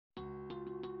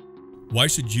Why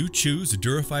should you choose a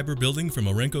DuraFiber building from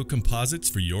Orenco Composites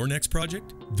for your next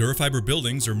project? DuraFiber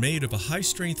buildings are made of a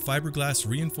high-strength fiberglass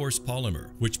reinforced polymer,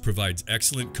 which provides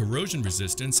excellent corrosion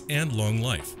resistance and long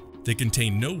life. They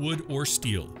contain no wood or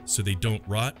steel, so they don't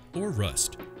rot or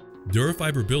rust.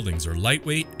 DuraFiber buildings are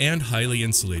lightweight and highly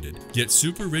insulated, yet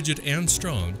super rigid and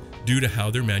strong due to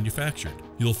how they're manufactured.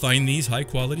 You'll find these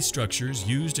high-quality structures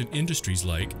used in industries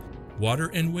like water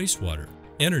and wastewater,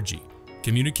 energy,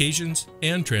 communications,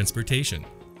 and transportation.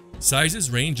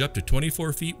 Sizes range up to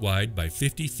 24 feet wide by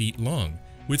 50 feet long,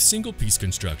 with single-piece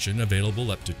construction available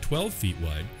up to 12 feet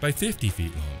wide by 50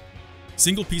 feet long.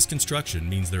 Single-piece construction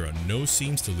means there are no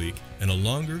seams to leak and a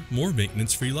longer, more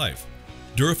maintenance-free life.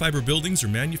 DuraFiber buildings are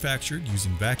manufactured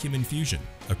using vacuum infusion,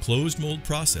 a closed mold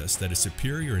process that is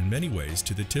superior in many ways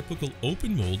to the typical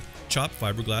open mold chopped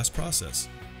fiberglass process.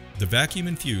 The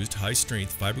vacuum-infused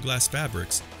high-strength fiberglass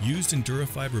fabrics used in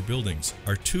DuraFiber buildings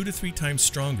are 2 to 3 times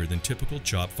stronger than typical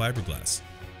chopped fiberglass.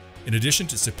 In addition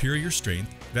to superior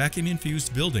strength,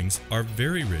 vacuum-infused buildings are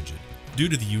very rigid due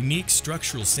to the unique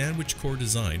structural sandwich core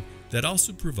design that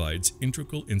also provides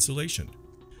integral insulation.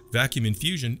 Vacuum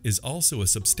infusion is also a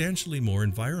substantially more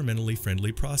environmentally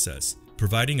friendly process,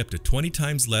 providing up to 20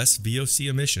 times less VOC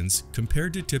emissions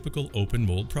compared to typical open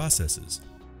mold processes.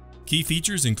 Key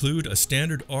features include a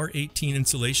standard R18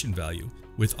 insulation value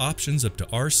with options up to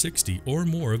R60 or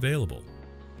more available.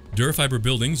 DuraFiber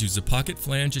buildings use a pocket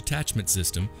flange attachment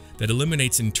system that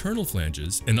eliminates internal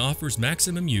flanges and offers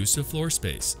maximum use of floor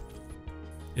space.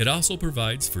 It also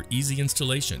provides for easy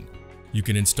installation. You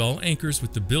can install anchors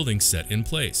with the building set in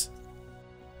place.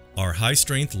 Our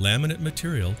high-strength laminate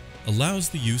material allows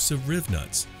the use of riv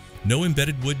nuts. No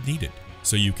embedded wood needed,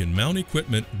 so you can mount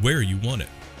equipment where you want it.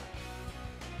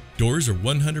 Doors are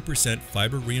 100%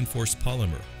 fiber-reinforced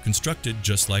polymer, constructed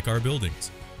just like our buildings.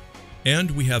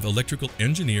 And we have electrical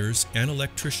engineers and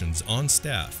electricians on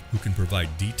staff who can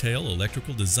provide detailed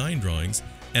electrical design drawings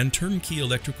and turnkey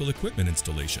electrical equipment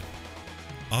installation.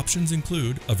 Options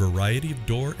include a variety of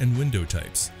door and window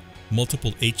types,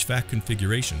 multiple HVAC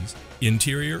configurations,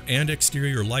 interior and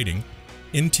exterior lighting,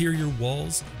 interior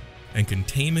walls, and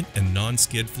containment and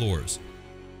non-skid floors.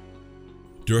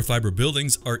 DuraFiber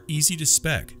buildings are easy to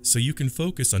spec, so you can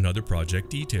focus on other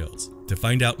project details. To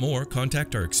find out more,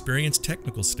 contact our experienced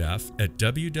technical staff at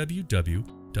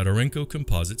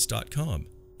www.orencocomposites.com.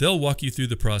 They'll walk you through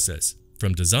the process,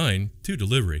 from design to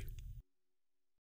delivery.